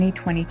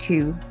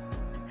2022,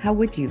 how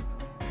would you?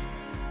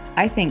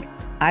 I think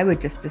I would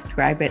just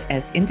describe it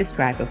as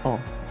indescribable.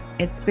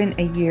 It's been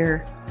a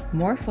year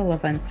more full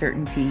of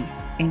uncertainty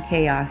and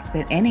chaos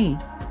than any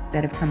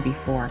that have come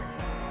before.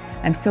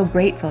 I'm so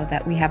grateful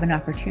that we have an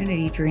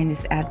opportunity during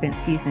this Advent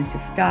season to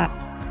stop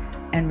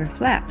and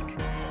reflect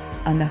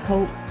on the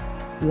hope,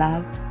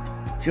 love,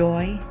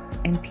 joy,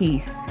 and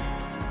peace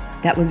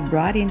that was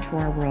brought into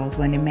our world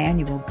when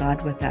Emmanuel,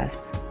 God with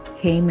us,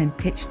 came and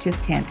pitched his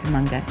tent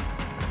among us.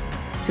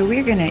 So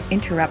we're going to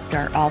interrupt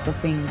our All the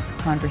Things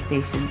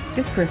conversations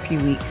just for a few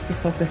weeks to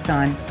focus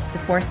on the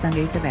 4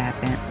 Sundays of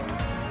Advent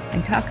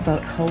and talk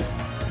about hope,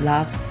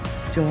 love,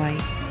 joy,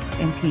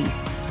 and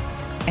peace,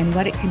 and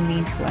what it can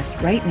mean to us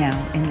right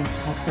now in this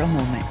cultural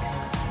moment.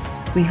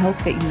 We hope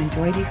that you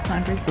enjoy these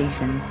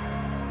conversations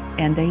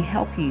and they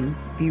help you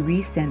be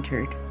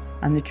recentered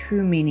on the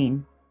true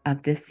meaning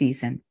of this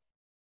season.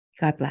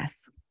 God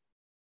bless.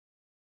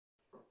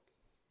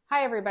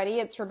 Hi, everybody.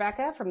 It's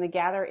Rebecca from the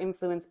Gather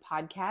Influence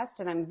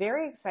podcast, and I'm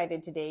very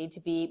excited today to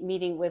be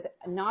meeting with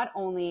not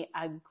only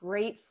a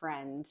great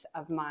friend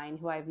of mine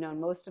who I've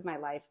known most of my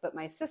life, but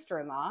my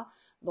sister-in-law,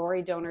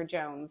 Lori Donor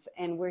Jones.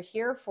 And we're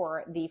here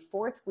for the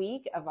 4th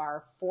week of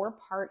our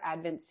 4-part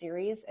Advent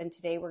series, and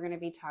today we're going to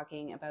be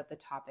talking about the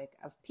topic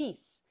of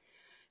peace.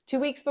 2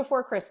 weeks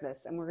before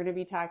Christmas, and we're going to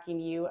be talking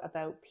to you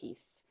about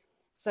peace.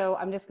 So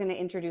I'm just going to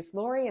introduce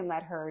Lori and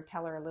let her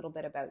tell her a little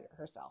bit about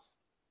herself.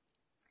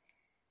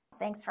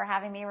 Thanks for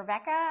having me,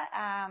 Rebecca.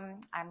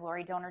 I'm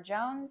Lori Donor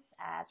Jones.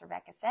 As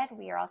Rebecca said,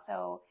 we are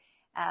also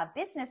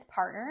business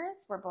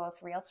partners. We're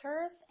both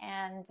realtors,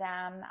 and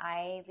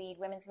I lead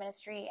women's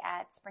ministry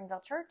at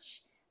Springville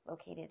Church,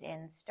 located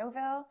in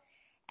Stouffville,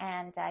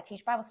 and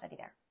teach Bible study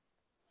there.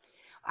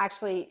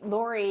 Actually,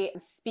 Lori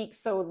speaks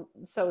so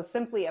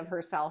simply of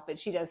herself, but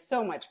she does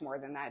so much more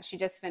than that. She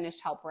just finished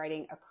help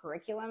writing a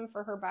curriculum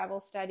for her Bible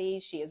study.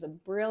 She is a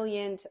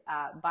brilliant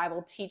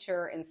Bible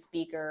teacher and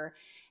speaker,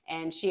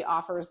 and she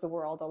offers the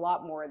world a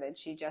lot more than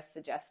she just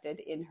suggested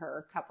in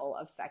her couple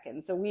of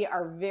seconds. So we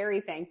are very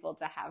thankful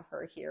to have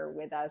her here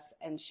with us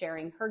and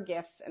sharing her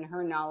gifts and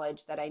her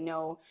knowledge that I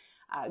know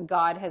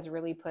God has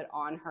really put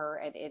on her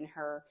and in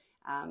her.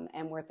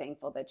 And we're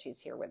thankful that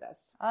she's here with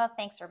us. Oh,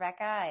 thanks,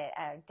 Rebecca.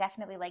 I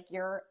definitely like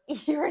your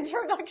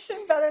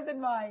introduction better than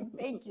mine.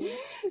 Thank you.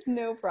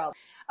 No problem.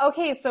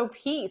 Okay, so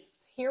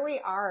peace. Here we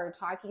are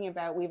talking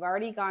about, we've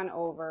already gone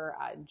over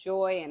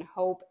joy and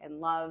hope and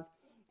love,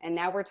 and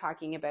now we're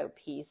talking about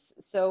peace.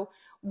 So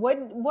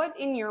what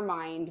in your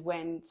mind,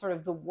 when sort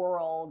of the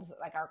world,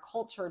 like our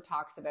culture,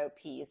 talks about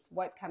peace,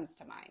 what comes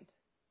to mind?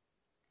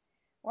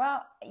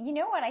 Well, you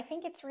know what? I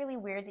think it's really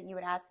weird that you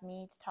would ask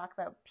me to talk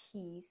about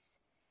peace.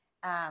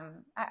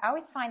 I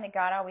always find that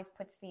God always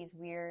puts these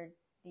weird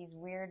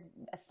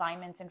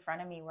assignments in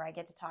front of me where I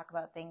get to talk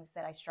about things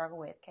that I struggle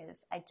with,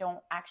 because I don't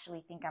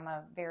actually think I'm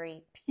a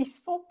very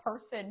peaceful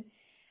person.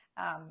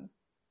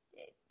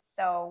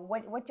 So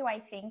what do I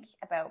think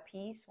about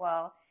peace?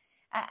 Well,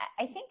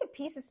 I think that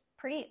peace is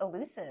pretty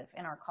elusive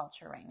in our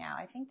culture right now.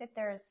 I think that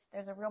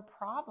there's a real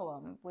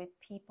problem with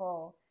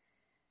people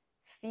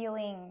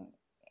feeling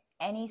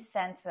any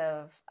sense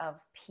of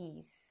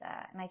peace.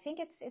 And I think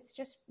it's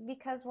just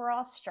because we're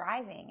all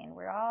striving and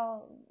we're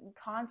all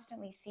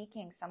constantly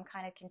seeking some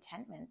kind of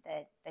contentment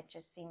that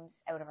just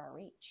seems out of our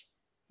reach.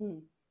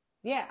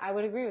 Yeah, I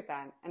would agree with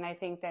that. And I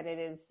think that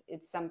it's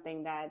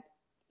something that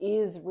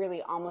is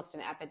really almost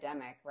an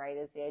epidemic, right?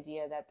 Is the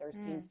idea that there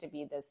seems to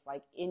be this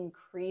like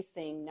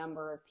increasing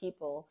number of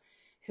people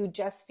who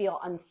just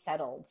feel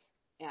unsettled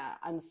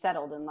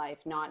in life,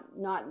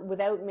 not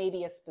without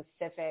maybe a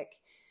specific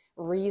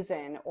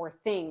reason or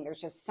thing.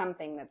 There's just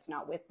something that's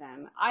not with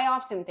them. I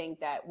often think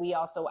that we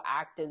also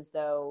act as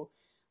though,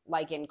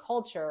 like in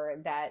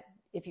culture, that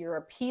if you're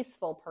a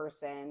peaceful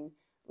person,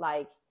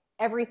 like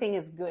everything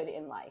is good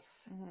in life,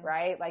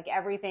 right? Like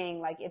everything,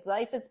 like if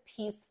life is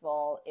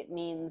peaceful, it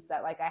means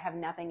that like I have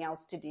nothing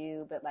else to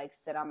do but like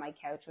sit on my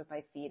couch with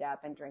my feet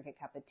up and drink a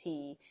cup of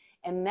tea.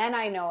 And then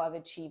I know I've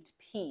achieved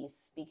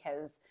peace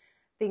because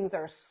things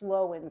are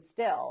slow and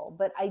still.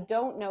 But I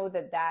don't know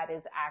that that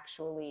is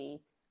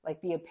actually like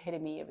the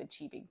epitome of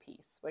achieving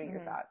peace. What are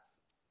your thoughts?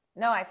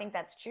 No, I think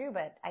that's true,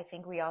 but I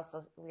think we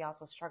also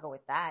struggle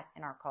with that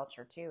in our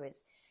culture too,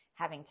 is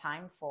having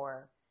time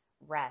for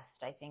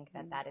rest. I think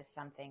that is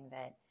something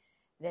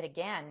that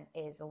again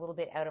is a little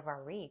bit out of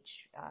our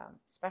reach,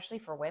 especially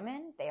for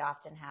women. They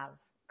often have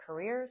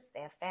careers,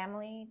 they have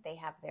family, they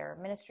have their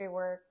ministry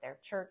work, their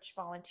church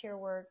volunteer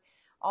work,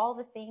 all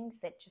the things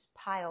that just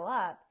pile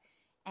up,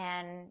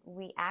 and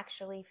we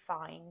actually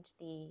find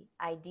the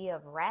idea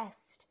of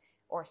rest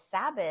or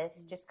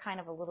Sabbath just kind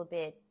of a little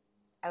bit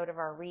out of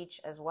our reach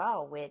as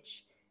well,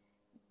 which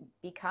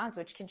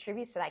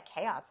contributes to that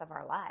chaos of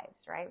our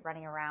lives, right?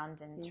 Running around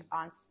and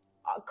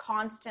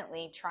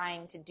constantly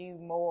trying to do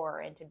more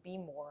and to be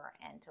more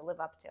and to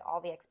live up to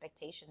all the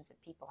expectations that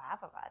people have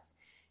of us.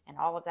 And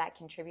all of that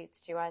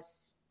contributes to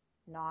us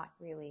not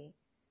really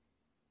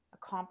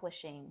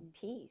accomplishing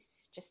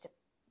peace, just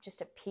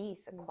a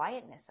peace, a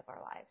quietness of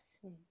our lives.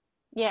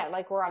 Yeah,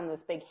 like we're on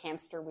this big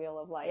hamster wheel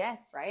of life,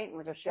 Yes, right? And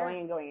we're just sure. going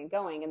and going and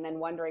going, and then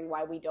wondering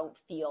why we don't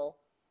feel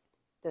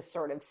this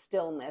sort of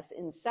stillness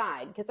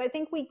inside. Because I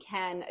think we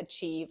can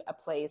achieve a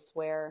place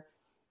where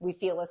we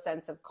feel a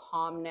sense of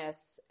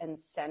calmness and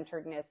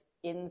centeredness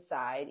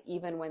inside,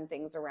 even when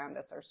things around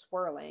us are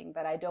swirling.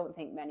 But I don't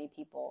think many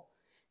people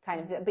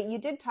kind of do. But you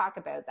did talk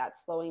about that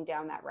slowing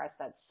down, that rest,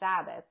 that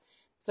Sabbath.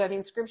 So, I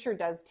mean, scripture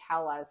does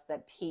tell us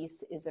that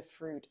peace is a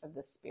fruit of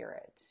the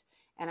Spirit.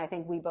 And I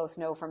think we both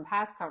know from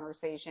past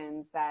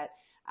conversations that,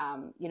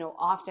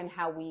 often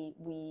how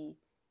we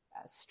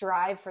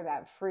strive for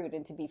that fruit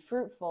and to be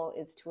fruitful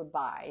is to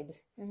abide,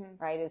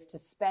 right? Is to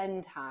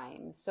spend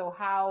time. So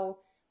how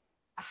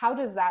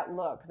does that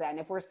look then?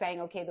 If we're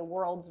saying, okay, the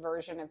world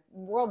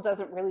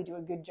doesn't really do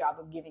a good job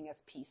of giving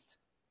us peace,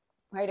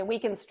 right? And we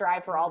can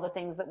strive for all the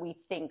things that we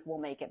think will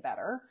make it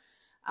better.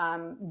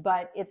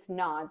 But it's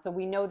not. So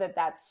we know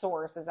that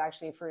source is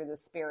actually a fruit of the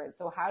Spirit.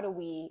 So how do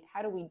we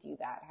do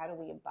that? How do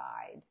we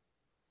abide?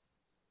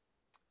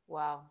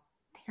 Well,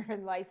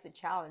 therein lies the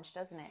challenge,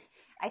 doesn't it?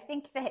 I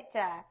think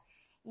that,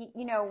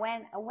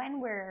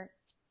 when we're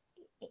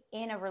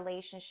in a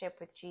relationship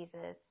with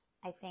Jesus,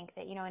 I think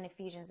that, in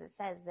Ephesians, it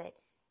says that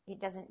it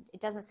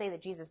doesn't say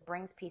that Jesus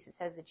brings peace. It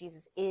says that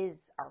Jesus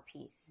is our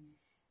peace.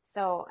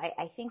 So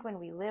I think when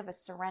we live a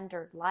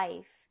surrendered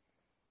life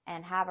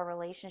and have a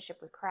relationship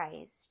with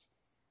Christ,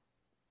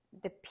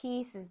 the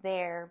peace is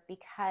there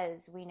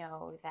because we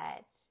know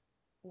that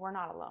we're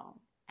not alone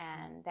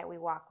and that we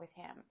walk with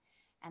him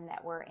and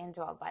that we're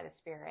indwelled by the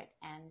Spirit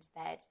and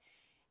that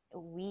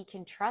we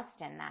can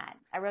trust in that.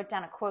 I wrote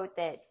down a quote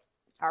that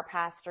our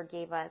pastor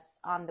gave us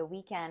on the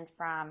weekend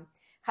from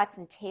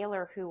Hudson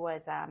Taylor, who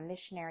was a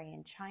missionary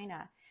in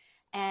China.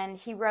 And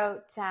he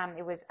wrote,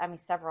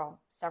 several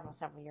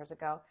years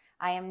ago,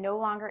 "I am no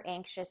longer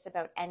anxious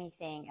about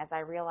anything as I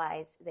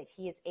realize that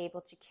he is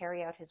able to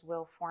carry out his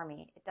will for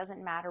me. It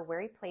doesn't matter where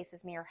he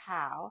places me or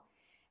how.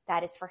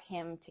 That is for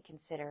him to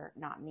consider,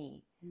 not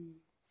me."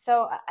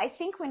 So I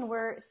think when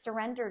we're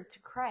surrendered to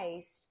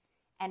Christ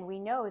and we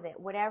know that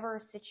whatever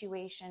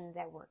situation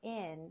that we're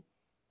in,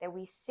 that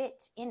we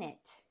sit in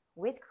it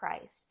with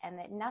Christ and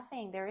that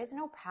there is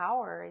no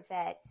power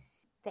that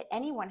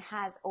anyone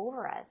has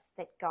over us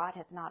that God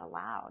has not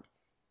allowed,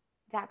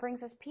 that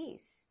brings us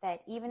peace.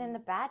 That even in the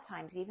bad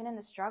times, even in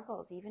the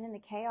struggles, even in the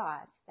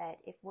chaos, that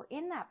if we're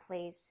in that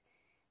place,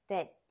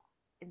 that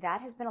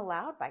has been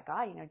allowed by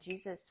God.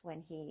 Jesus,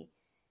 when he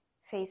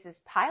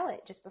faces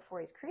Pilate just before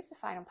he's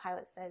crucified, and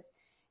Pilate says,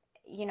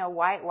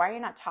 why are you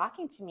not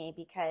talking to me?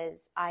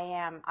 Because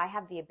I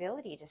have the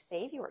ability to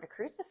save you or to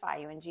crucify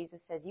you. And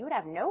Jesus says, you would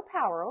have no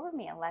power over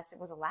me unless it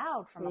was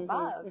allowed from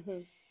above.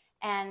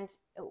 And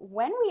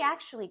when we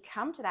actually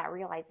come to that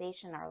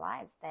realization in our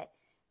lives that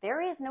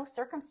there is no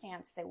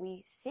circumstance that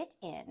we sit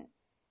in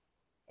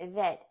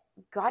that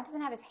God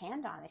doesn't have his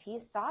hand on, that he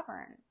is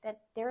sovereign,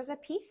 that there's a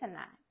peace in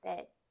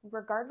that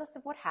regardless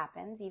of what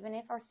happens, even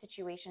if our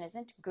situation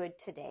isn't good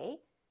today,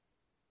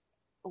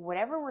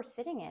 whatever we're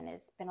sitting in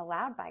has been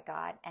allowed by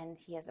God and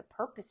he has a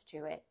purpose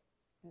to it.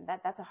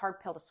 That's a hard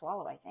pill to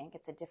swallow, I think.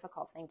 It's a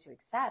difficult thing to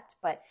accept,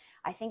 but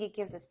I think it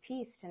gives us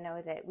peace to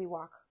know that we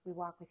walk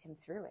with him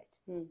through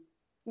it.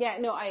 Yeah,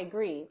 no, I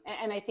agree.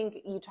 And I think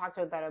you talked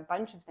about a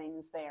bunch of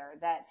things there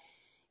that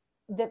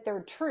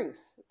they're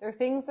truth. They're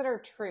things that are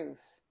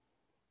truth.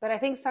 But I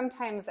think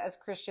sometimes as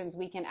Christians,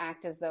 we can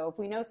act as though if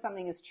we know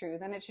something is true,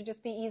 then it should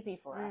just be easy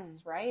for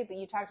us, right? But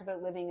you talked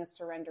about living a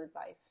surrendered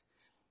life,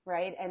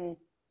 right? And,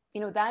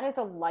 that is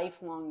a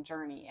lifelong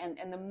journey.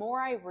 And the more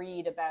I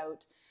read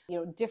about,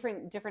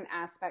 different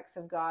aspects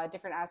of God,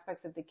 different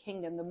aspects of the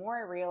kingdom, the more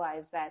I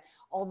realize that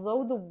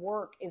although the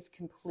work is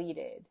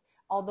completed,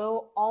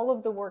 although all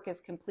of the work is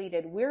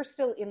completed, we're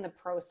still in the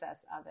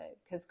process of it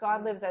because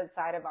God lives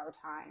outside of our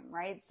time,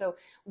 right? So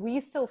we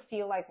still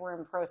feel like we're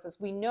in process.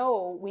 We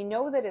know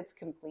that it's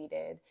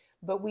completed,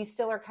 but we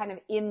still are kind of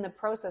in the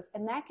process.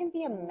 And that can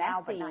be a messy.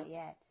 Now, but not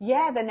yet.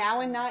 Yeah, the now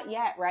and not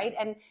yet, right?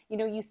 And,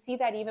 you see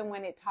that even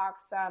when it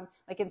talks,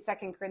 like in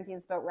 2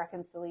 Corinthians about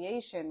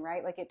reconciliation,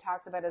 right? Like it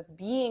talks about us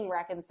being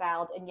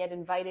reconciled and yet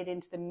invited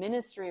into the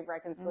ministry of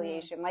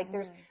reconciliation. Like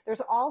there's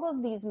all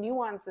of these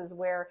nuances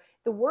where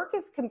the work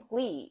is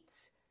complete.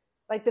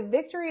 Like the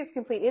victory is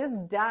complete. It is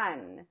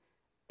done.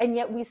 And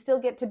yet we still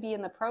get to be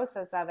in the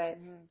process of it.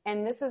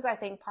 And this is, I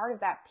think, part of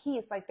that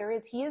peace. Like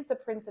he is the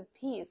Prince of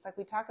Peace. Like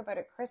we talk about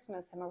at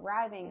Christmas, him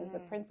arriving as the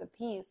Prince of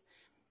Peace.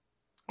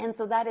 And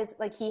so that is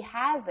like, he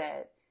has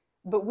it,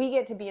 but we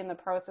get to be in the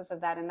process of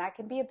that. And that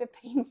can be a bit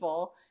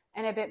painful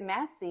and a bit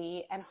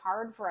messy and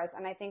hard for us.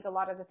 And I think a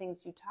lot of the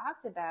things you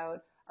talked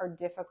about are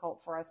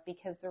difficult for us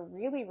because they're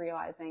really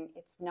realizing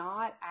it's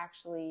not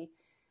actually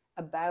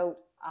about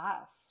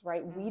us,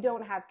 right? We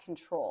don't have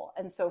control.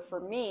 And so for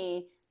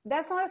me,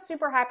 that's not a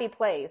super happy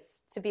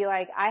place to be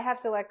like, I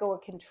have to let go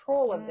of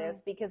control of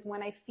this, because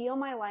when I feel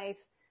my life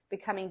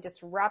becoming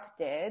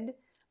disrupted,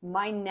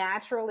 my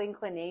natural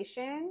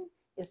inclination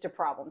is to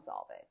problem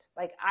solve it.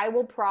 Like I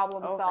will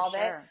problem solve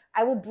it.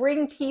 I will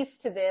bring peace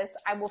to this.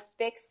 I will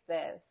fix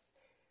this.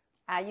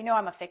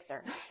 I'm a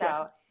fixer.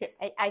 So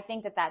I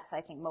think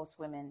I think most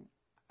women,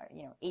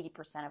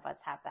 80% of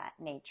us have that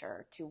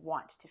nature to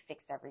want to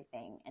fix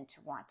everything and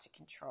to want to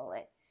control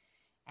it.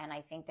 And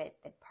I think that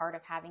part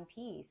of having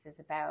peace is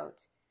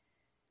about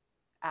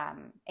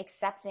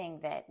accepting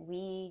that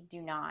we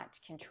do not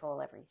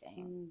control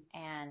everything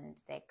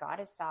and that God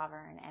is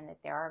sovereign, and that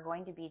there are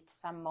going to be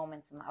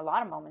a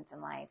lot of moments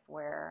in life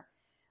where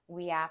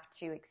we have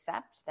to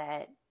accept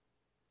that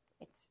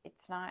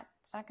it's not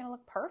going to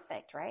look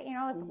perfect, right?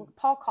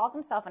 Paul calls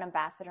himself an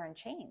ambassador in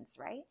chains,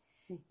 right?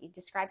 He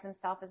describes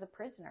himself as a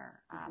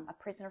prisoner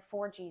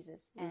for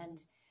Jesus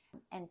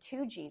and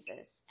to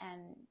Jesus.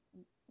 And,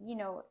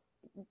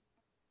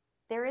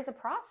 there is a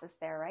process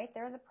there, right?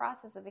 There is a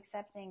process of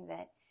accepting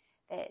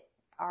that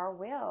our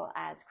will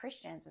as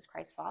Christians, as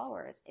Christ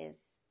followers,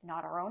 is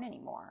not our own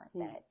anymore.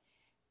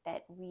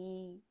 That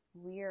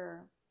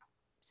we're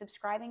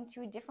subscribing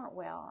to a different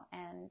will,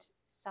 and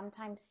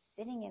sometimes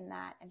sitting in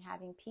that and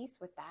having peace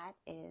with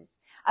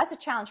that's a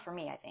challenge for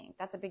me. I think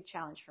that's a big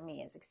challenge for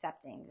me, is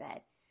accepting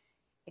that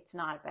it's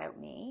not about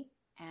me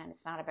and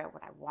it's not about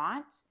what I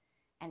want.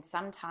 And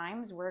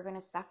sometimes we're going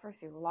to suffer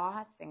through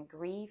loss and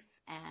grief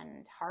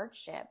and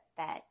hardship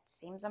that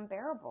seems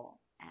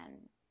unbearable.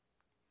 And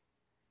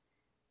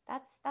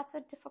that's a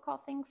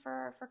difficult thing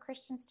for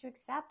Christians to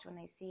accept when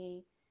they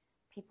see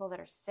people that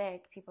are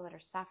sick, people that are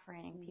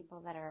suffering,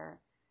 people that are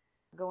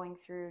going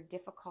through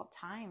difficult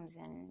times,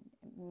 and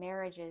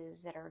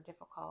marriages that are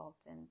difficult,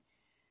 and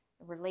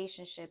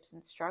relationships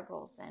and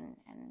struggles. And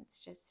it's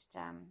just,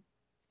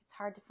 it's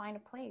hard to find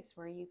a place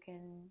where you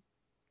can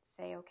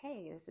say,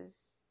 okay, this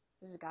is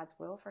God's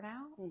will for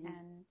now,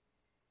 and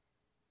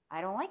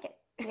I don't like it.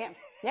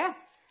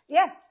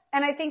 Yeah.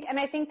 And I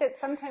think that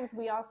sometimes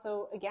we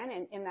also,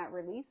 again, in that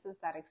release, is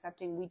that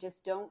accepting we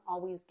just don't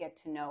always get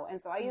to know. And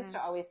so I used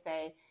to always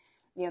say,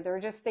 there are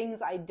just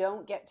things I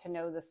don't get to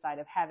know this side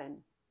of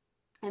heaven.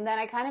 And then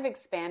I kind of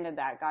expanded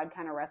that. God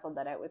kind of wrestled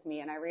that out with me.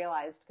 And I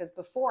realized, because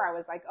before I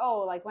was like,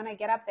 when I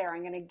get up there,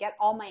 I'm going to get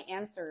all my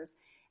answers.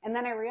 And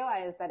then I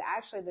realized that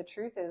actually the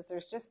truth is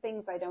there's just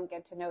things I don't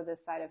get to know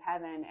this side of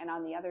heaven. And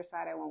on the other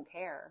side, I won't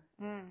care.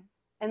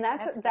 And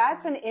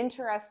that's an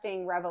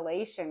interesting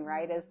revelation,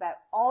 right? Is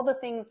that all the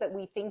things that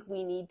we think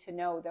we need to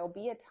know, there'll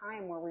be a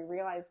time where we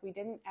realize we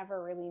didn't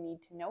ever really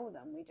need to know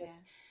them.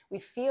 We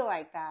feel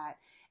like that.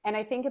 And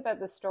I think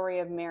about the story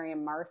of Mary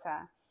and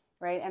Martha,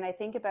 right? And I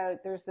think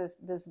about, there's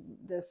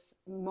this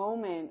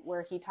moment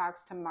where he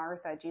talks to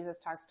Martha, Jesus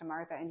talks to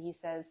Martha, and he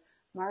says,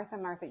 Martha,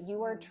 Martha,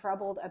 you are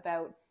troubled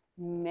about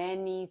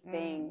many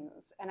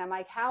things. And I'm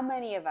like, how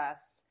many of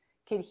us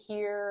could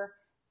hear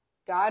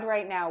God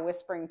right now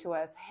whispering to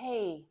us,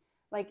 hey,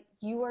 like,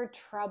 you are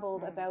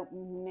troubled about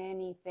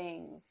many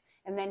things.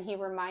 And then he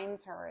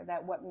reminds her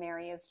that what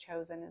Mary has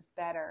chosen is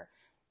better.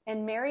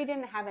 And Mary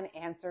didn't have an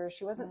answer.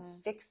 She wasn't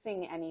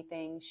fixing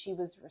anything. She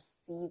was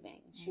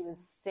receiving. She was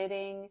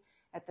sitting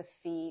at the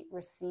feet,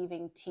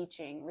 receiving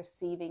teaching,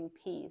 receiving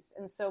peace.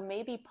 And so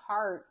maybe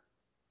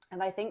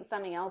and I think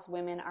something else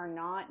women are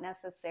not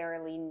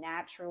necessarily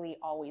naturally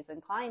always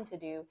inclined to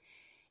do,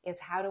 is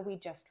how do we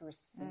just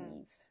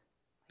receive?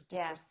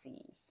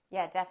 Receive.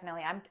 Yeah,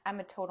 definitely. I'm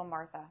a total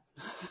Martha.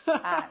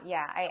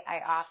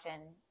 I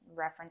often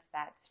reference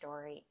that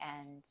story,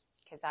 and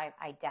because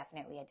I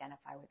definitely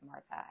identify with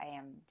Martha. I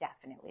am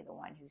definitely the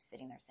one who's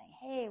sitting there saying,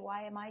 hey,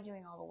 why am I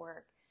doing all the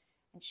work?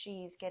 And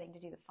she's getting to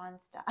do the fun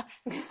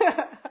stuff.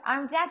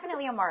 I'm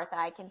definitely a Martha.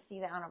 I can see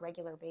that on a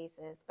regular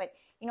basis. But,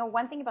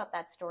 one thing about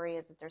that story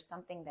is that there's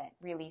something that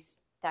really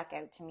stuck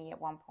out to me at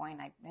one point.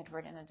 I had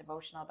written a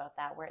devotional about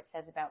that, where it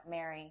says about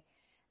Mary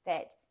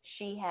that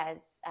she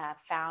has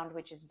found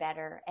which is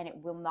better, and it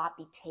will not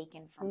be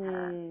taken from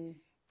her.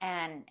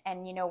 And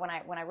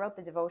when I wrote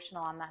the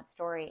devotional on that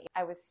story,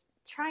 I was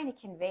trying to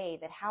convey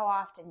that how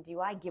often do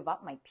I give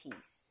up my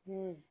peace?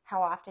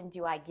 How often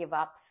do I give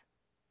up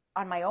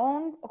on my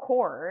own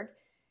accord,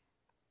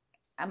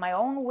 on my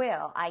own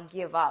will? I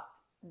give up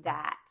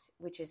that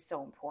which is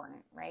so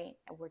important, right?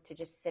 We're to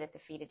just sit at the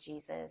feet of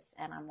Jesus,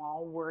 and I'm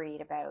all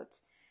worried about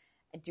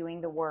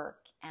doing the work.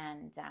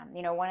 And,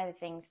 one of the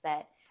things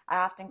that I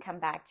often come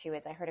back to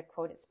is I heard a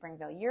quote at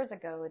Springville years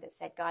ago that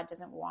said, God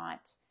doesn't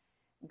want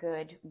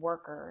good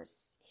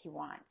workers. He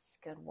wants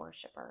good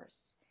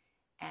worshipers.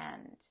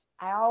 And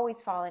I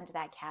always fall into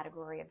that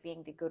category of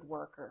being the good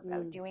worker,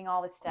 about doing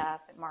all the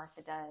stuff that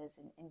Martha does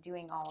and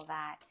doing all of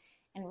that.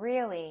 And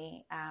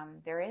really,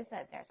 there's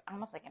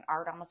almost like an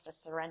art, almost a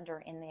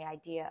surrender in the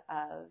idea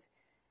of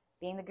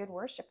being the good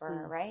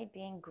worshiper, right?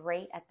 Being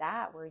great at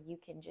that, where you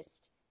can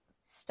just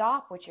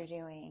stop what you're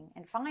doing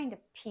and find a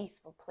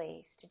peaceful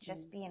place to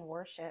just be in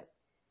worship.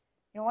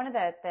 One of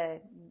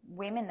the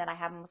women that I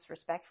have most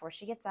respect for,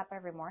 she gets up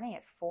every morning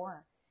at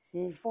 4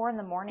 in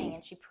the morning,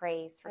 and she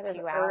prays for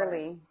 2 hours.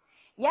 Early.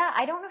 Yeah,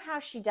 I don't know how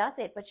she does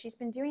it, but she's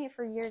been doing it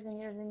for years and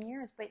years and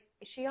years. But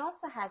she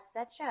also has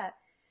such a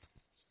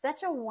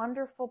such a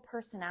wonderful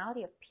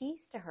personality of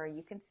peace to her.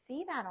 You can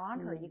see that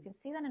on her. You can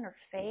see that in her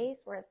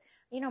face. Whereas,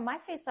 my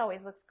face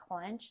always looks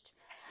clenched.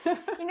 When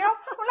I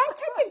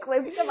catch a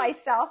glimpse of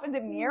myself in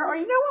the mirror, or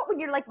when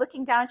you're like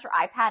looking down at your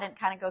iPad and it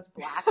kind of goes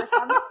black or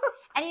something,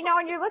 and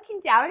when you're looking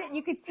down at it,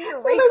 you can see your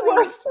wrinkly, the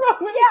worst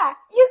moments. Yeah,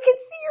 you can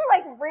see your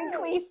like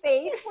wrinkly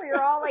face where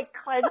you're all like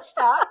clenched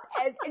up,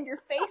 and your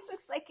face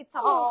looks like it's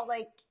all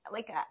like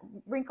a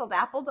wrinkled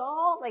apple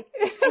doll, and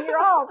you're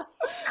all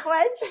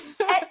clenched,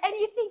 and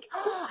you think,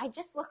 oh, I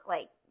just look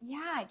like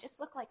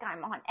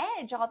I'm on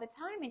edge all the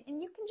time,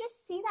 and you can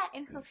just see that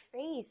in her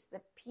face, the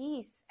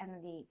peace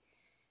and the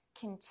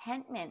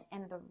contentment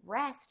and the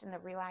rest and the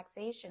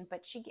relaxation.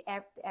 But she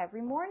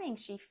every morning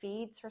she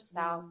feeds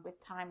herself with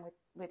time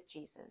with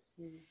Jesus.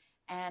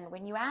 And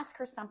when you ask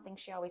her something,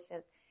 she always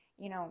says,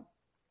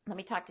 let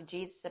me talk to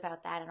Jesus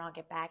about that and I'll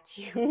get back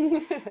to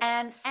you.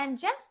 and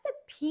just the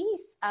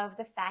peace of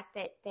the fact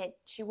that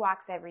she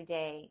walks every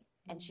day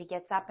and she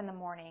gets up in the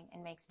morning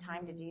and makes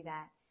time to do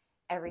that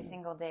every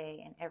single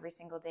day, and every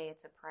single day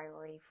it's a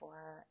priority for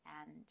her.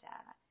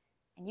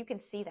 And you can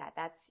see that.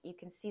 You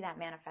can see that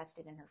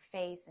manifested in her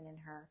face and in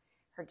her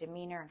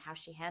demeanor and how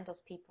she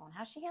handles people and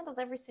how she handles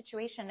every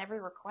situation, every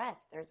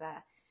request. There's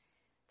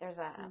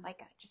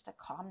just a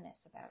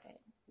calmness about it.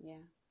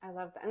 Yeah, I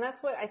love that. And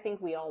that's what I think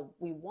we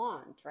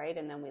want, right?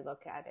 And then we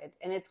look at it,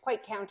 and it's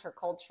quite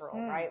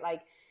countercultural, right?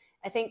 Like,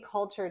 I think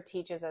culture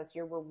teaches us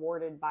you're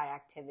rewarded by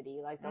activity,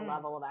 like the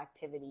level of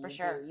activity you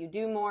do. You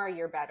do more,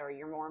 you're better.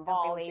 You're more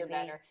involved, you're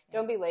better.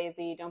 Don't be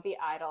lazy. Don't be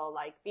idle.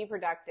 Like, be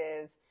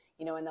productive.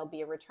 And there'll be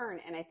a return.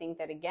 And I think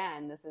that,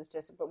 again, this is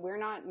but we're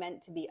not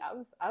meant to be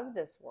of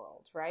this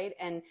world, right?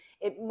 And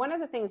one of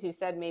the things you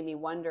said made me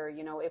wonder,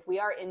 if we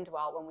are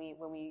indwelt,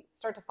 when we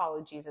start to follow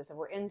Jesus, if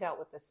we're indwelt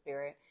with the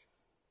Spirit,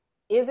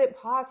 is it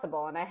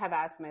possible, and I have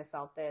asked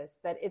myself this,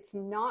 that it's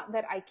not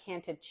that I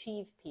can't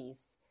achieve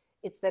peace,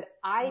 it's that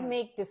I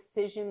make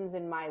decisions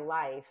in my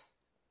life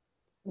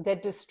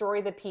that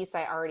destroy the peace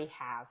I already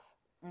have.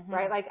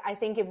 Right? Like, I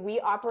think if we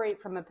operate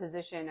from a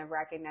position of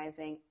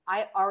recognizing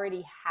I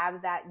already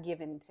have that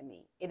given to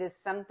me, it is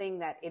something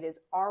that it is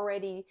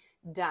already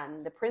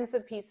done. The Prince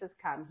of Peace has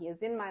come. He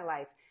is in my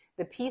life.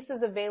 The peace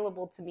is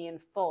available to me in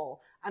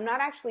full. I'm not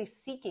actually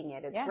seeking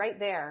it. It's right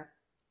there.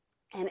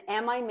 And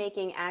am I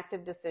making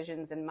active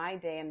decisions in my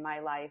day and my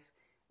life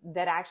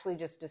that actually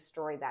just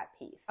destroy that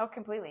peace? Oh,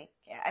 completely.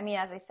 Yeah. I mean,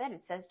 as I said,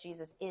 it says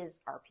Jesus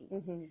is our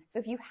peace. So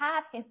if you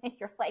have him in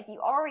your life, you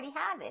already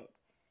have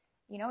it.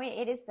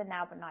 It is the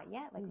now but not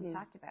yet, like we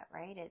talked about,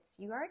 right?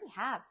 You already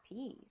have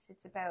peace.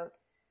 It's about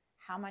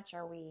how much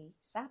are we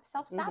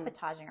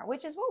self-sabotaging,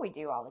 which is what we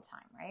do all the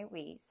time, right?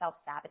 We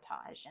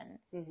self-sabotage, and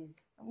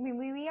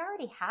we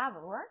already have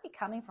it. We're already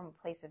coming from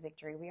a place of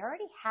victory. We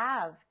already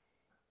have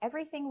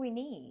everything we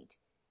need,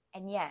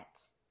 and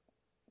yet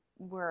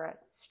we're a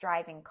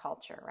striving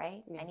culture,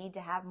 right? I need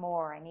to have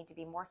more. I need to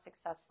be more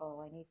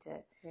successful. I need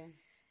to...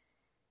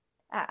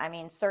 I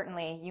mean,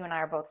 certainly you and I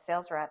are both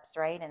sales reps,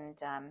 right?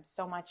 And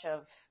so much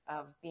of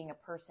being a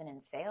person in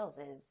sales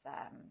is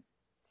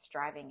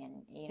striving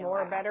and,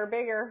 more, better,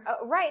 bigger.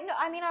 Right. No,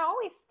 I mean, I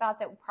always thought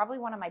that probably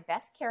one of my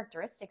best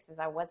characteristics is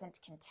I wasn't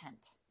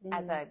content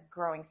as a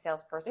growing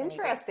salesperson.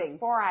 Interesting. Even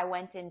before I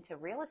went into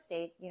real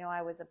estate,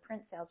 I was a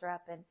print sales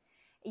rep, and,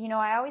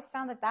 I always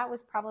found that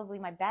was probably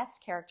my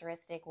best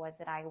characteristic, was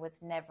that I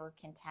was never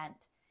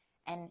content.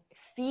 And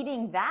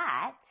feeding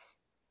that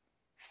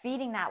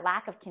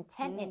lack of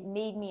contentment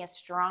made me a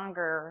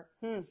stronger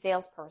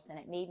salesperson.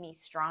 It made me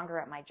stronger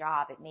at my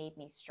job. It made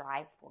me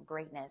strive for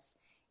greatness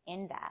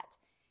in that.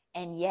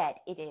 And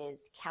yet it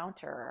is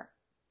counter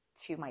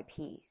to my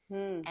peace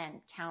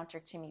and counter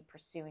to me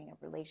pursuing a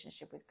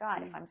relationship with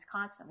God. If I'm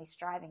constantly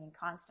striving and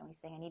constantly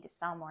saying, I need to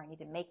sell more, I need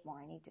to make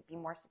more, I need to be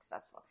more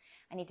successful,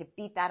 I need to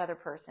beat that other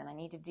person, I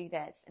need to do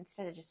this,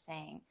 instead of just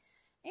saying,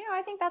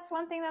 I think that's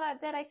one thing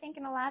that I think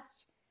in the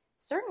last,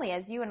 certainly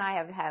as you and I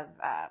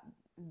have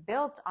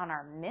built on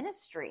our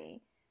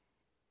ministry,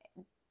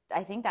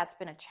 I think that's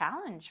been a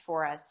challenge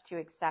for us to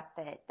accept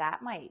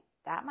that might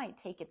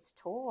take its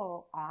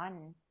toll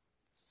on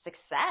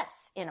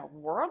success in a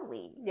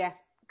worldly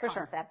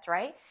concept,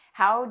 right?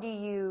 How do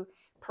you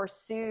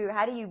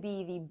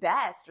be the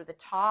best or the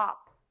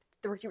top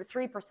 3%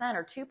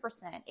 or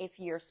 2% if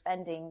you're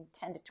spending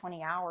 10 to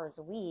 20 hours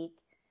a week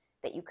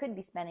that you could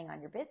be spending on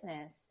your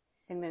business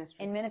in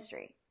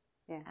ministry?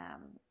 Yeah.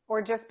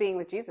 Or just being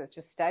with Jesus,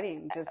 just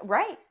studying, just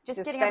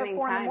getting up at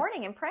 4 in the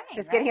morning and praying.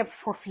 Getting up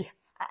before.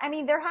 I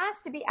mean, there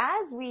has to be,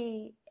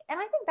 and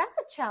I think that's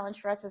a challenge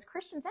for us as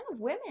Christians and as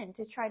women,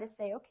 to try to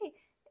say, okay,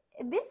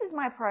 this is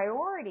my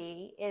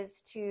priority,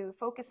 is to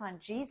focus on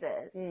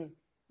Jesus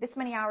this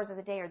many hours of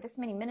the day or this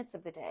many minutes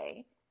of the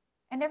day,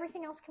 and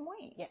everything else can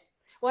wait. Yeah.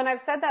 Well, and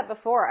I've said that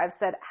before. I've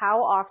said,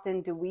 how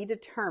often do we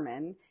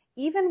determine,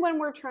 even when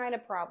we're trying to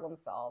problem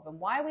solve and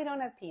why we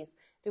don't have peace,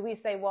 do we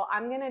say, well,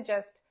 I'm going to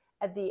just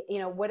at the,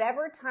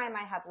 whatever time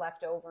I have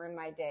left over in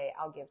my day,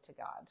 I'll give to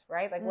God,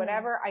 right? Like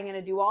whatever, I'm going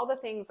to do all the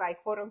things I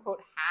quote unquote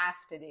have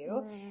to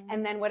do.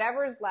 And then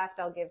whatever is left,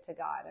 I'll give to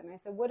God. And I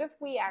said, what if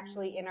we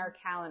actually in our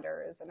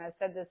calendars, and I've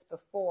said this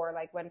before,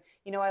 like when,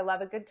 I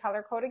love a good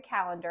color coded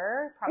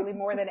calendar, probably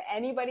more than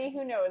anybody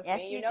who knows Yes,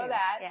 me, you know do.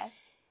 that. Yes.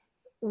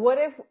 What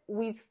if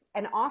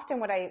and often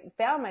what I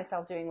found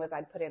myself doing was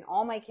I'd put in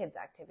all my kids'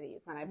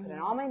 activities, then I'd put in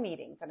all my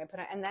meetings, and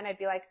then I'd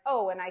be like,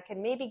 oh, and I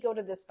can maybe go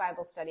to this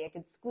Bible study. I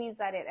could squeeze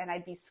that in, and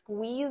I'd be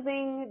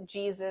squeezing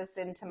Jesus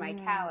into my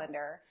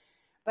calendar.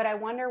 But I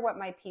wonder what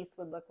my peace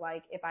would look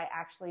like if I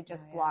actually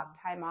just blocked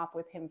time off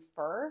with him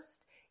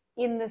first,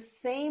 in the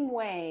same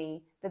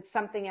way that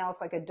something else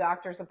like a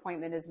doctor's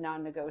appointment is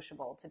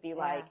non-negotiable, to be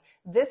like,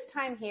 this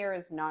time here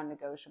is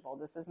non-negotiable.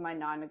 This is my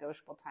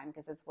non-negotiable time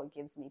because it's what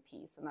gives me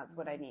peace. And that's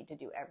what I need to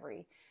do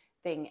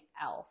everything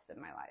else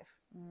in my life.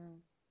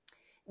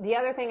 The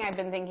other thing I've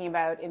been thinking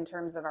about in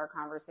terms of our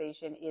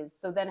conversation is,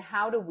 so then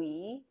how do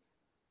we,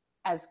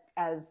 as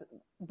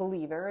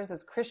believers,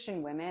 as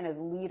Christian women, as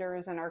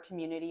leaders in our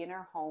community, in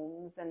our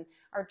homes and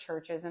our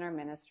churches and our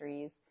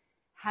ministries,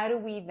 how do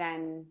we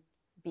then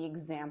be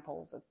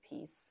examples of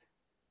peace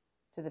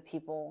to the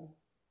people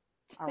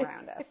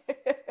around us?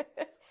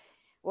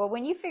 Well,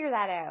 when you figure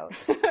that out,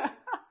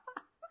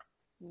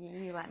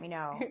 you let me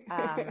know.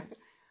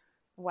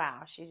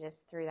 Wow, she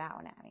just threw that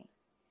one at me.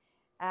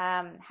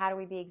 How do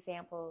we be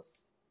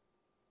examples?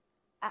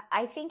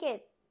 I think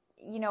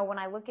when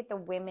I look at the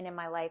women in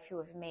my life who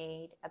have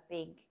made a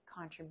big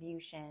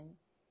contribution,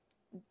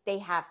 they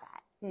have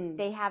that.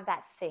 They have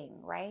that thing,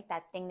 right?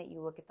 That thing that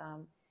you look at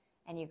them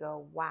and you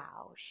go,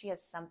 wow, she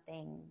has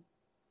something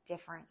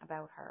different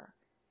about her.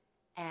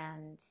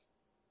 And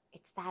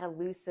it's that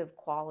elusive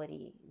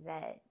quality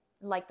that,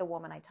 like the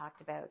woman I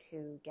talked about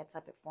who gets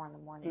up at 4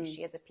 a.m,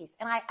 she has a peace.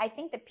 And I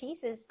think the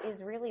peace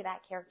is really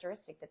that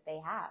characteristic that they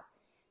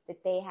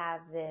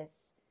have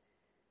this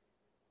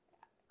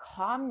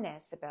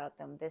calmness about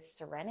them, this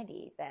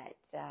serenity that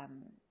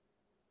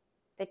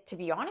to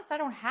be honest, I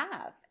don't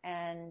have.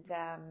 And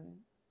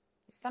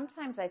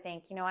sometimes I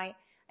think,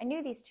 I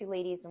knew these two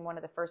ladies in one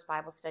of the first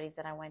Bible studies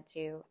that I went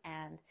to,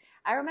 and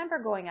I remember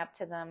going up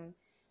to them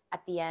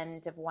at the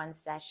end of one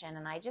session,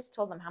 and I just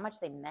told them how much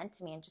they meant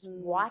to me, and just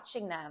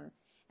watching them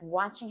and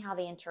watching how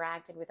they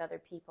interacted with other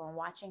people and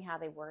watching how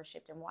they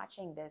worshiped and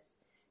watching this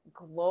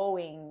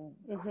glowing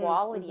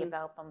quality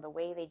about them, the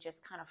way they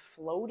just kind of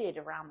floated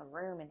around the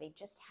room, and they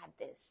just had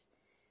this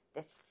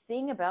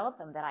thing about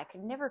them that I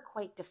could never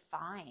quite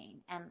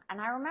define. And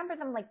I remember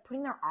them like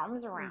putting their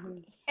arms around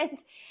me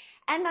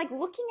and like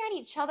looking at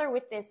each other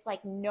with this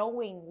like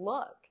knowing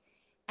look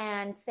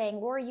and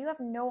saying, Laura, you have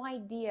no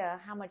idea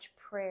how much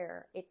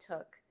prayer it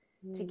took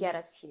to get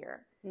us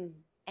here.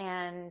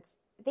 And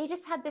they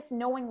just had this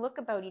knowing look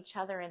about each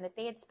other, and that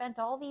they had spent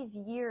all these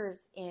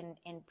years in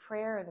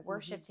prayer and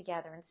worship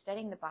together and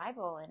studying the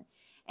Bible.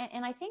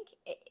 And I think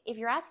if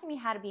you're asking me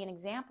how to be an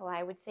example,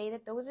 I would say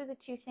that those are the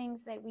two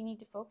things that we need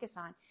to focus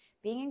on: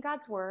 being in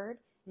God's word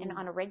and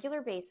on a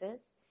regular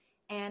basis,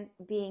 and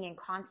being in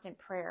constant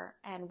prayer.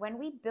 And when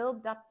we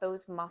build up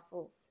those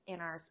muscles in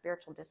our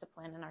spiritual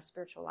discipline and our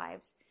spiritual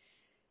lives,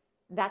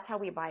 that's how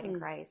we abide in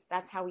Christ.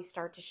 That's how we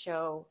start to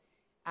show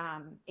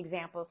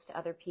examples to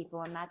other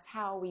people. And that's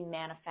how we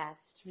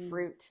manifest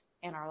fruit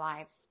in our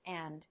lives.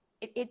 And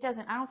it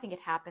doesn't, I don't think it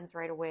happens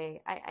right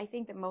away. I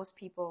think that most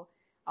people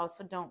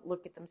also don't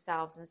look at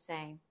themselves and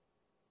say,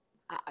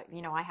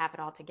 I have it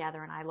all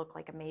together and I look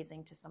like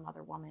amazing to some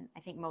other woman. I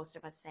think most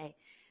of us say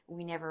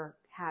we never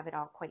have it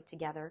all quite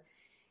together.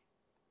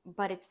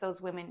 But it's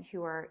those women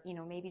who are,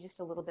 maybe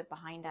just a little bit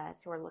behind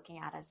us, who are looking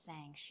at us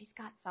saying, she's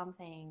got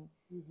something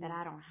that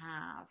I don't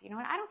have. And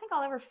I don't think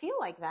I'll ever feel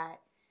like that.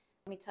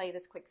 Let me tell you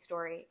this quick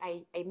story.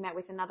 I met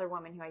with another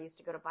woman who I used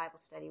to go to Bible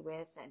study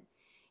with. And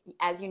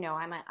as you know,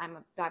 I'm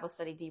a Bible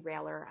study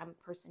derailer. I'm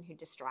a person who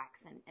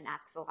distracts and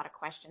asks a lot of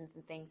questions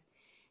and things.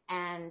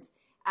 And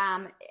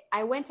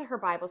I went to her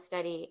Bible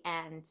study,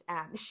 and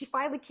she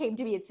finally came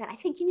to me and said, I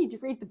think you need to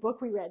read the book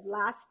we read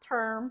last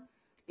term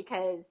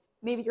because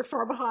maybe you're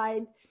far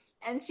behind.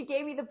 And she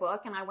gave me the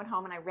book, and I went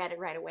home and I read it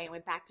right away and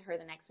went back to her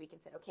the next week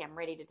and said, okay, I'm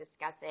ready to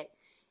discuss it.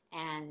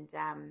 And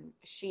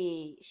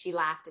she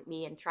laughed at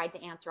me and tried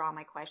to answer all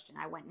my questions.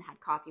 I went and had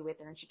coffee with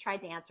her, and she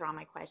tried to answer all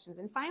my questions.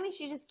 And finally,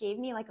 she just gave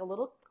me like a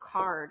little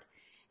card.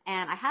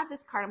 And I have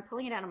this card. I'm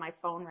pulling it out of my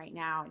phone right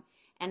now.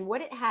 And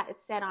what it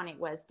said on it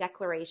was,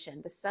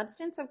 declaration: the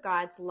substance of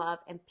God's love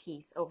and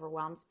peace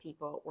overwhelms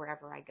people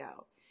wherever I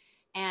go.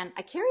 And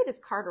I carry this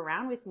card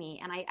around with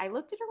me. And I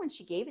looked at her when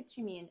she gave it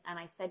to me, and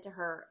I said to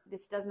her,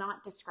 this does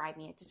not describe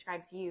me. It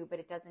describes you, but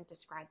it doesn't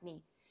describe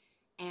me.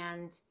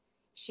 And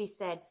she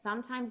said,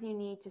 sometimes you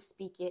need to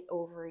speak it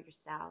over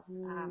yourself.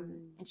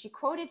 And she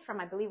quoted from,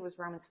 I believe it was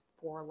Romans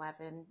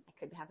 4:11. I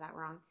could have that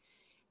wrong.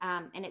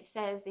 And it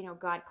says,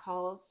 God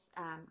calls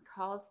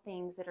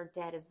things that are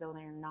dead as though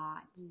they're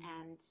not,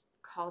 and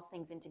calls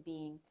things into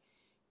being.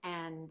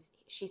 And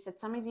she said,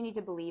 sometimes you need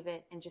to believe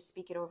it and just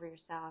speak it over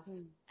yourself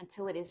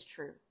until it is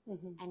true.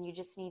 And you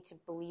just need to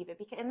believe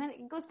it. And then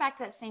it goes back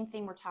to that same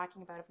thing we're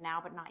talking about of now,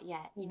 but not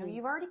yet. You know,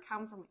 you've already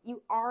come from,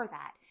 you are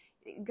that.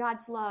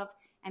 God's love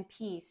and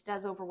peace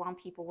does overwhelm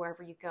people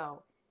wherever you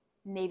go.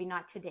 Maybe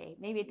not today.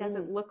 Maybe it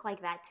doesn't look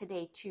like that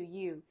today to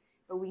you,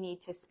 but we need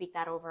to speak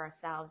that over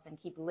ourselves and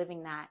keep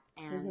living that.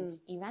 And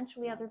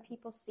eventually other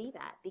people see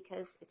that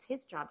because it's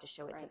his job to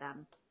show it to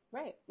them.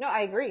 Right. No,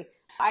 I agree.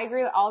 I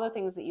agree with all the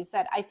things that you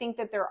said. I think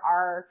that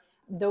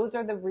those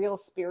are the real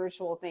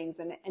spiritual things.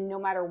 And no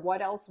matter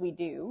what else we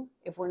do,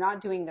 if we're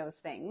not doing those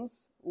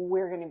things,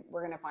 we're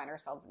going to find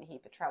ourselves in a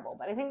heap of trouble.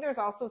 But I think there's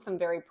also some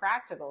very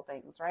practical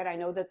things, right? I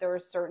know that there are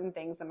certain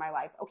things in my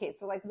life. Okay.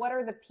 So like, what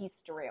are the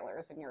peace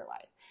derailers in your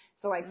life?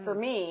 So like for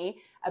me,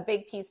 a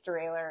big peace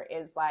derailer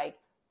is like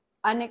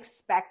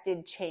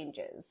unexpected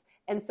changes.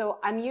 And so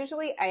I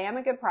am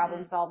a good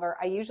problem solver.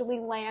 I usually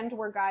land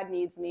where God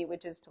needs me,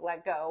 which is to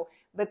let go.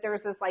 But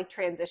there's this like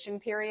transition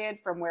period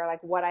from where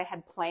like what I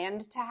had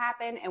planned to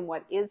happen and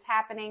what is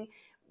happening,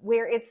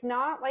 where it's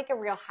not like a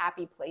real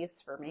happy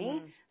place for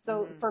me.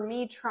 So for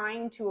me,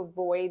 trying to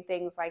avoid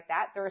things like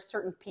that, there are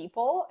certain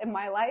people in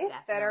my life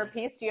that are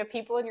peace. Do you have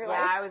people in your life?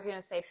 Yeah, I was going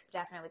to say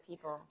definitely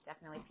people.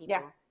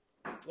 Yeah.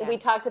 We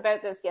talked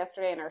about this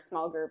yesterday in our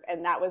small group,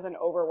 and that was an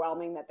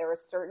overwhelming that there are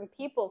certain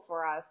people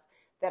for us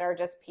that are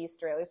just peace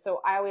derailers.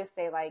 So I always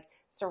say like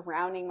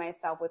surrounding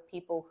myself with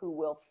people who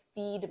will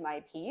feed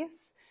my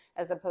peace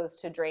as opposed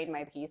to drain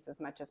my peace as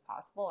much as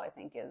possible, I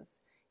think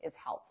is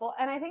helpful.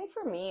 And I think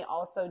for me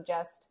also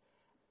just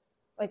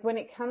like when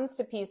it comes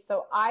to peace,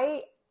 so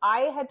I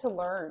had to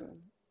learn,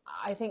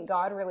 I think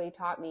God really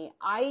taught me.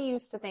 I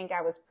used to think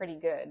I was pretty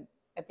good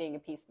at being a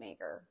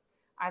peacemaker.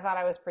 I thought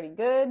I was pretty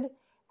good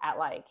at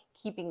like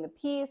keeping the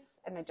peace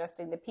and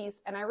adjusting the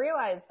peace. And I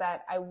realized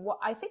that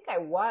I think I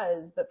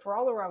was, but for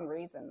all the wrong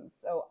reasons.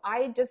 So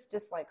I just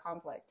dislike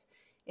conflict.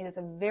 It is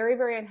a very,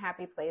 very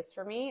unhappy place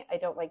for me. I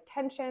don't like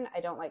tension. I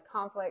don't like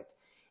conflict.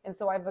 And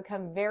so I've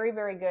become very,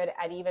 very good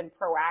at even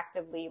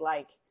proactively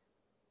like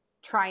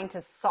trying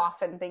to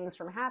soften things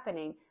from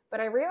happening. But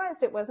I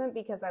realized it wasn't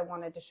because I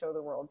wanted to show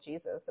the world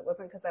Jesus. It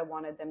wasn't because I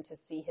wanted them to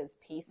see his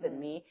peace in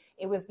me.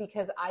 It was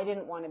because I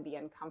didn't want to be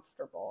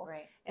uncomfortable.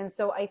 Right. And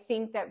so I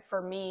think that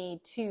for me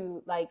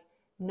too, like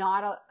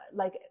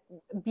like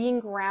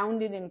being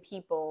grounded in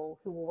people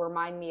who will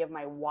remind me of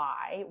my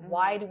why.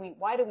 Why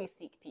do we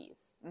seek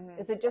peace?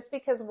 Is it just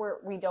because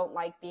we don't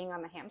like being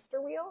on the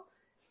hamster wheel?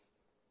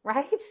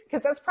 Right?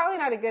 Because that's probably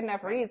not a good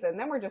enough reason.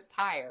 Then we're just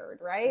tired,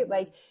 right?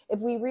 Like if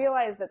we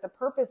realize that the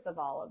purpose of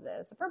all of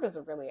this, the purpose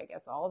of really, I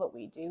guess, all that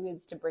we do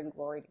is to bring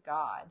glory to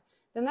God,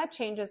 then that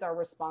changes our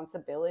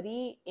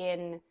responsibility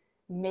in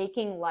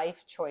making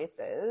life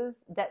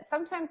choices that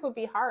sometimes would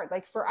be hard.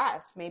 Like for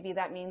us, maybe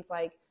that means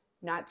like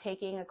not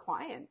taking a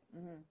client,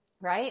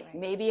 right?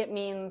 Maybe it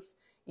means,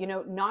 you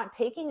know, not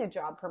taking a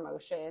job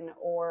promotion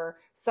or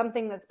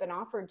something that's been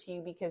offered to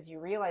you because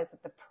you realize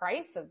that the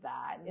price of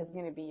that is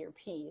going to be your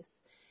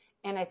peace.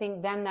 And I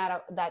think then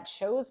that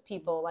shows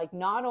people like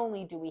not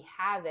only do we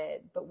have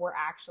it, but we're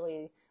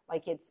actually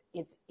like it's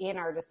in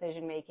our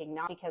decision making,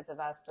 not because of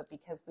us, but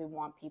because we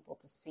want people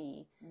to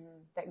see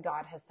that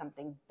God has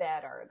something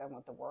better than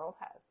what the world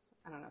has.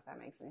 I don't know if that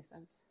makes any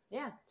sense.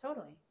 Yeah,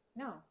 totally.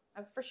 No,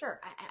 for sure.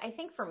 I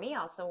think for me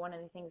also one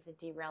of the things that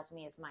derails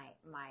me is my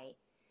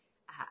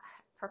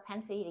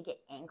propensity to get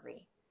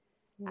angry.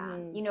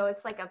 You know,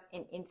 it's like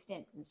an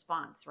instant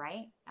response,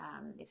 right?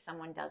 If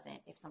someone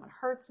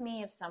hurts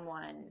me, if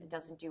someone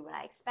doesn't do what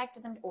I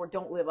expected them to, or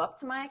don't live up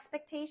to my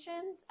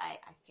expectations, I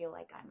feel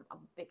like I'm a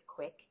bit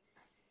quick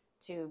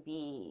to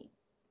be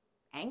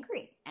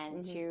angry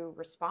and to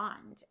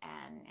respond.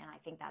 And I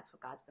think that's what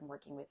God's been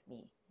working with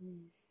me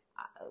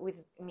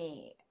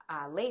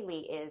lately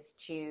is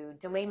to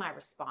delay my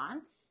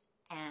response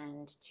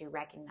and to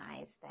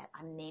recognize that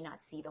I may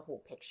not see the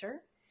whole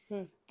picture.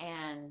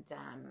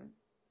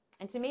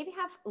 And to maybe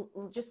have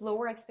just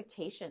lower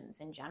expectations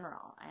in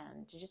general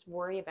and to just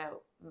worry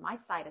about my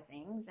side of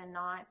things and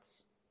not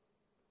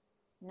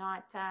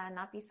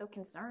be so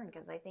concerned.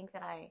 Because I think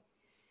that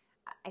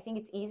I think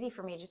it's easy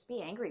for me to just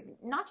be angry,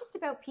 not just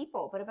about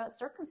people, but about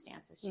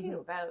circumstances too,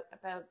 about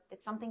that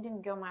something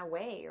didn't go my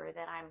way or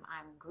that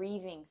I'm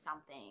grieving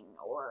something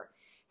or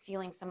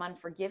feeling some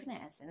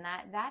unforgiveness. And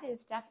that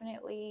is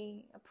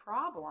definitely a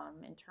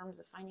problem in terms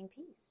of finding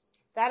peace.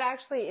 That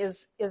actually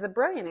is a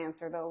brilliant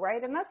answer though,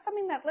 right? And that's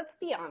something that, let's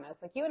be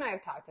honest, like you and I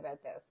have talked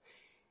about this.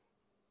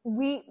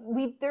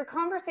 There are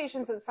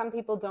conversations that some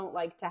people don't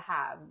like to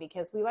have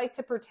because we like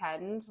to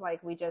pretend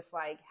like we just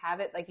like have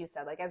it, like you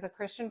said, like as a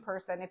Christian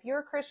person, if you're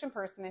a Christian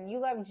person and you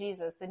love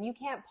Jesus, then you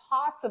can't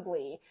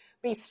possibly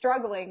be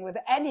struggling with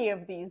any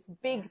of these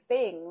big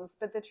things.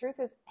 But the truth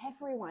is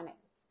everyone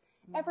is.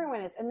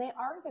 Everyone is. And they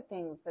are the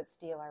things that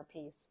steal our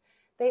peace.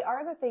 They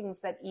are the things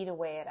that eat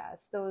away at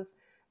us.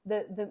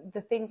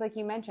 The things like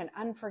you mentioned,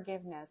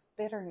 unforgiveness,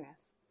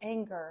 bitterness,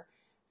 anger,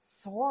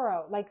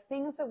 sorrow, like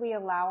things that we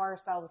allow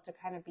ourselves to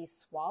kind of be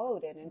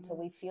swallowed in until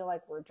we feel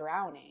like we're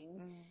drowning,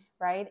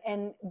 right?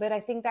 But I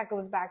think that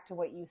goes back to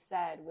what you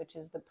said, which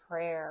is the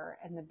prayer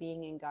and the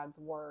being in God's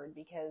word,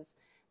 because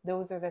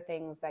those are the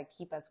things that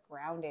keep us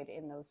grounded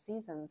in those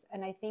seasons.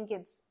 And I think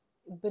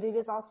but it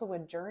is also a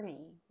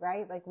journey,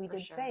 right? Like we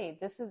did say,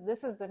 this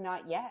is the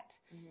not yet.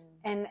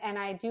 Mm-hmm. And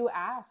I do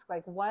ask,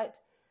 like,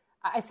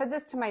 I said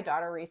this to my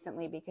daughter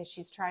recently because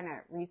she's trying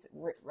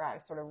to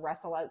sort of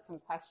wrestle out some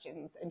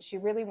questions, and she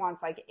really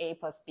wants like A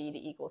plus B to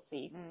equal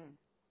C. Mm.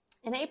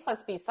 And A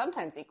plus B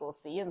sometimes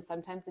equals C, and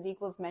sometimes it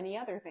equals many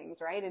other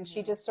things, right? And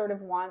she just sort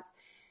of wants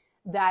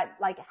that,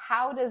 like,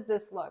 how does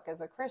this look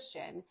as a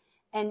Christian?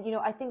 And,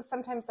 I think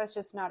sometimes that's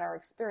just not our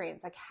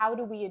experience. Like, how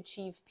do we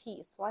achieve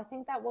peace? Well, I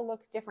think that will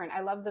look different.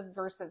 I love the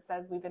verse that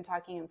says, we've been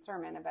talking in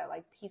sermon about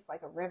like peace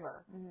like a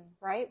river,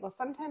 right? Well,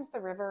 sometimes the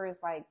river is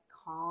like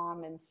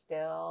calm and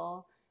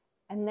still.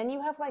 And then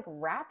you have like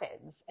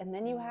rapids, and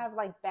then you have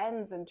like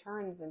bends and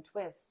turns and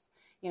twists,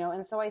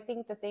 and so I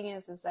think the thing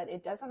is that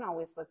it doesn't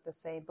always look the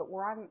same, but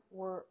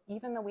we're,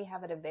 even though we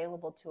have it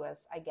available to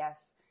us, I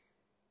guess,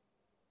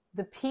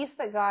 the peace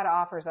that God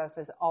offers us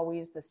is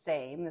always the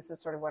same. This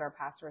is sort of what our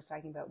pastor was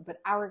talking about, but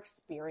our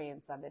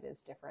experience of it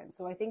is different.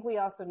 So I think we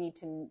also need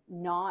to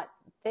not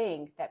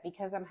think that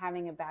because I'm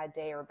having a bad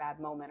day or a bad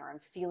moment, or I'm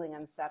feeling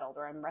unsettled,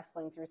 or I'm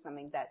wrestling through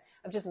something, that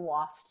I've just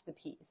lost the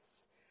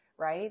peace,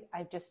 right?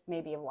 I just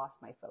maybe have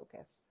lost my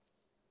focus.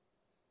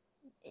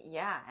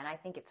 Yeah. And I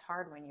think it's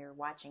hard when you're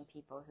watching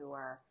people who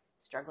are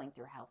struggling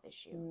through a health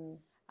issue,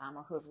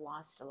 or who have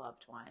lost a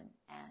loved one.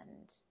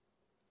 And,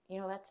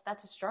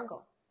 that's a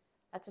struggle.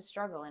 That's a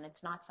struggle, and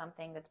it's not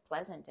something that's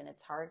pleasant, and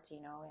it's hard to,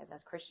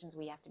 as Christians,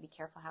 we have to be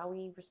careful how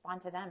we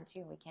respond to them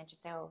too. We can't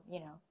just say, oh,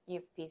 you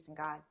have peace in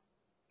God.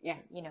 Yeah.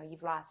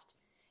 You've lost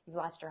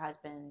your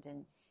husband,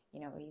 and,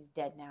 he's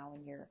dead now,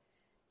 and you're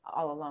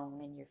all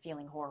alone, and you're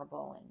feeling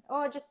horrible,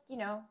 and, just,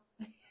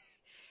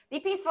 be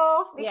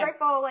peaceful, be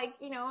grateful. Like,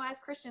 as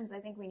Christians, I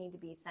think we need to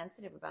be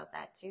sensitive about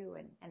that too,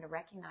 and to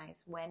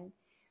recognize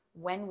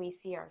when we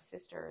see our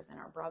sisters and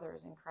our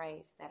brothers in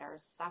Christ that are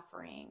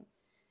suffering,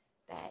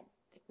 that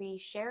we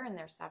share in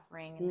their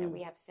suffering, and that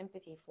we have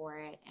sympathy for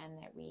it, and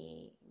that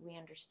we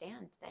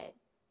understand that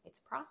it's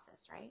a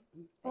process, right?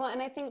 Well,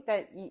 and I think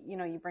that,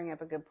 you bring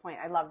up a good point.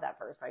 I love that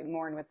verse, right?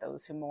 Mourn with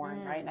those who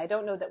mourn, right? And I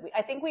don't know that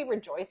I think we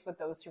rejoice with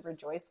those who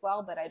rejoice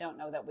well, but I don't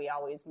know that we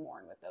always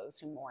mourn with those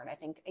who mourn. I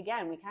think,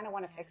 again, we kind of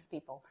want to fix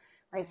people,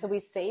 right? So we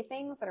say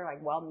things that are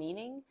like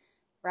well-meaning,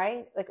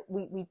 right? Like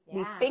we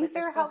think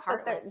they're helpful,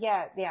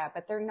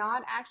 but they're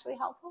not actually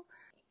helpful.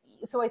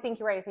 So I think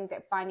you're right. I think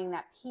that finding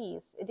that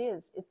peace,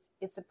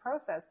 it's a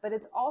process, but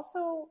it's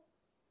also,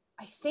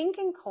 I think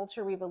in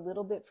culture, we've a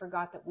little bit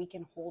forgot that we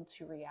can hold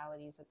two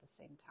realities at the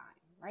same time,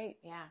 right?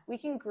 Yeah. We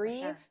can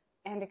grieve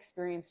and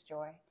experience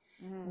joy.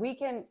 Mm-hmm. We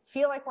can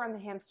feel like we're on the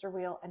hamster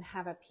wheel and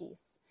have a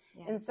peace.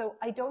 Yeah. And so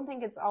I don't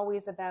think it's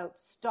always about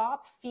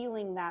stop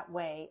feeling that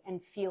way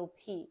and feel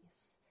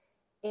peace.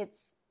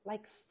 It's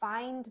like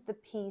find the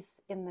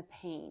peace in the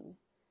pain.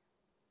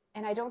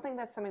 And I don't think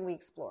that's something we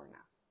explore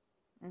enough.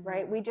 Mm-hmm.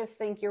 Right? We just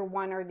think you're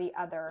one or the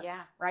other,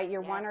 right?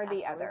 You're one or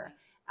the other.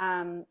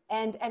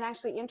 And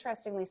actually,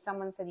 interestingly,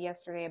 someone said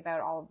yesterday about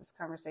all of this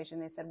conversation,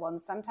 they said, well,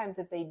 and sometimes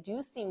if they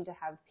do seem to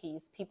have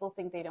peace, people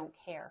think they don't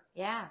care.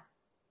 Yeah.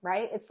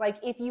 Right? It's like,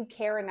 if you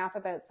care enough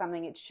about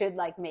something, it should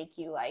like make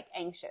you like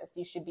anxious.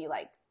 You should be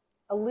like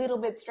a little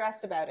bit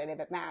stressed about it if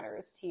it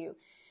matters to you.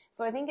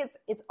 So I think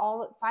it's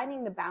all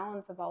finding the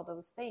balance of all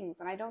those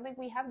things. And I don't think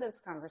we have those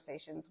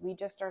conversations. We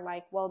just are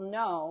like, well,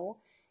 no,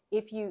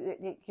 if you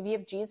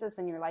have Jesus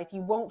in your life,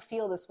 you won't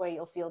feel this way,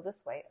 you'll feel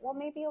this way. Well,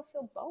 maybe you'll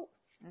feel both,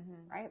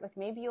 right? Like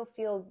maybe you'll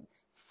feel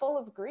full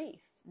of grief,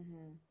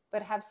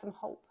 but have some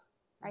hope,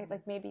 right?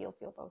 Like maybe you'll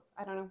feel both.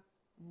 I don't know.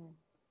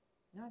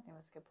 No, I think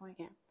that's a good point.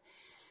 Yeah.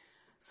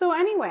 So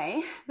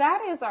anyway,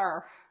 that is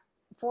our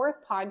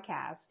fourth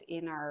podcast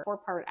in our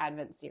 4-part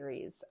Advent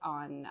series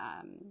on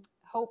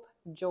hope,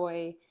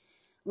 joy,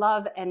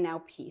 love, and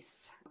now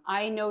peace.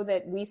 I know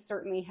that we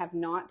certainly have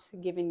not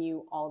given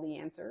you all the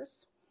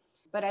answers.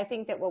 But I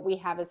think that what we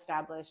have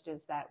established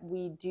is that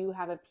we do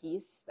have a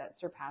peace that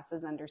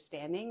surpasses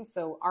understanding.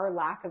 So our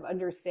lack of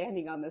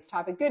understanding on this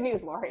topic, good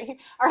news, Lori,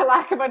 our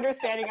lack of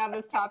understanding on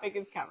this topic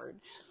is covered.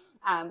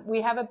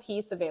 We have a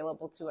peace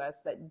available to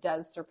us that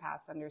does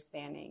surpass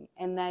understanding,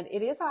 and that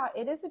it is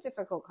a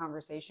difficult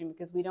conversation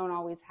because we don't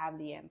always have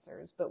the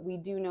answers, but we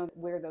do know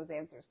where those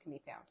answers can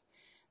be found.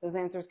 Those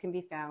answers can be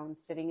found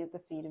sitting at the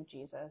feet of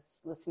Jesus,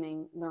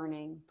 listening,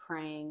 learning,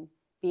 praying,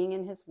 being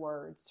in his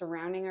word,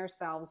 surrounding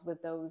ourselves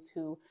with those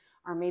who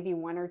are maybe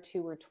 1 or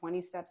 2 or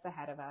 20 steps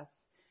ahead of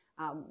us.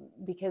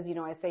 Because,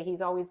 I say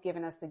he's always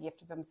given us the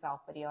gift of himself,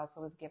 but he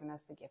also has given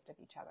us the gift of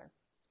each other.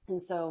 And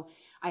so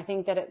I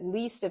think that at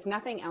least, if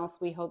nothing else,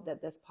 we hope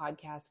that this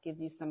podcast gives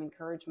you some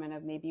encouragement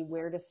of maybe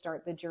where to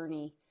start the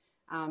journey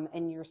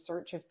and your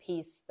search of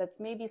peace that's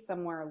maybe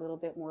somewhere a little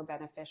bit more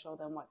beneficial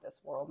than what this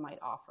world might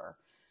offer.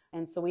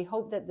 And so we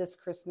hope that this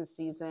Christmas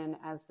season,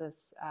 as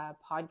this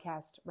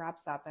podcast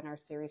wraps up and our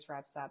series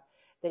wraps up,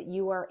 that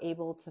you are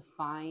able to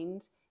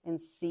find and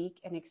seek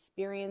and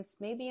experience,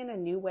 maybe in a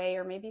new way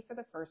or maybe for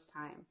the first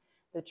time,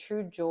 the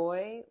true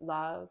joy,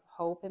 love,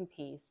 hope, and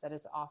peace that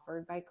is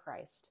offered by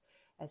Christ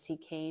as he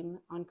came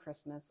on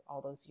Christmas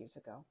all those years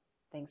ago.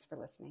 Thanks for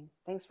listening.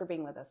 Thanks for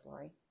being with us,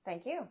 Lori.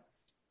 Thank you.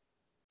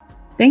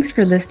 Thanks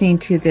for listening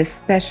to this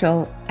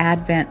special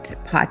Advent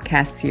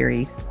podcast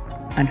series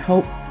on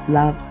hope,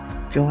 love,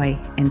 joy,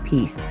 and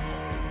peace.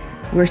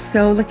 We're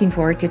so looking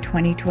forward to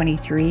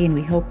 2023, and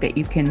we hope that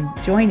you can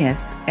join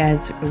us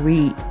as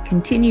we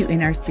continue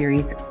in our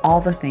series, All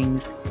the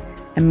Things,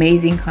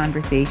 amazing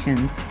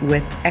conversations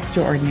with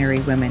extraordinary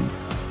women.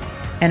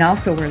 And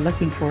also, we're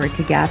looking forward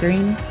to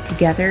gathering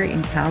together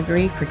in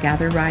Calgary for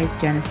Gather, Rise,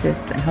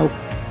 Genesis, and hope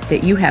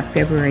that you have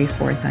February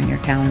 4th on your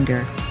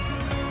calendar.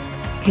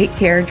 Take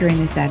care during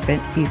this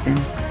Advent season.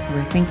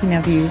 We're thinking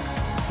of you,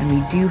 and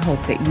we do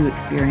hope that you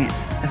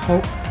experience the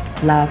hope,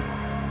 love,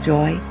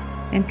 joy,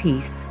 and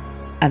peace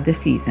of the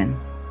season.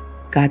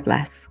 God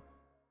bless.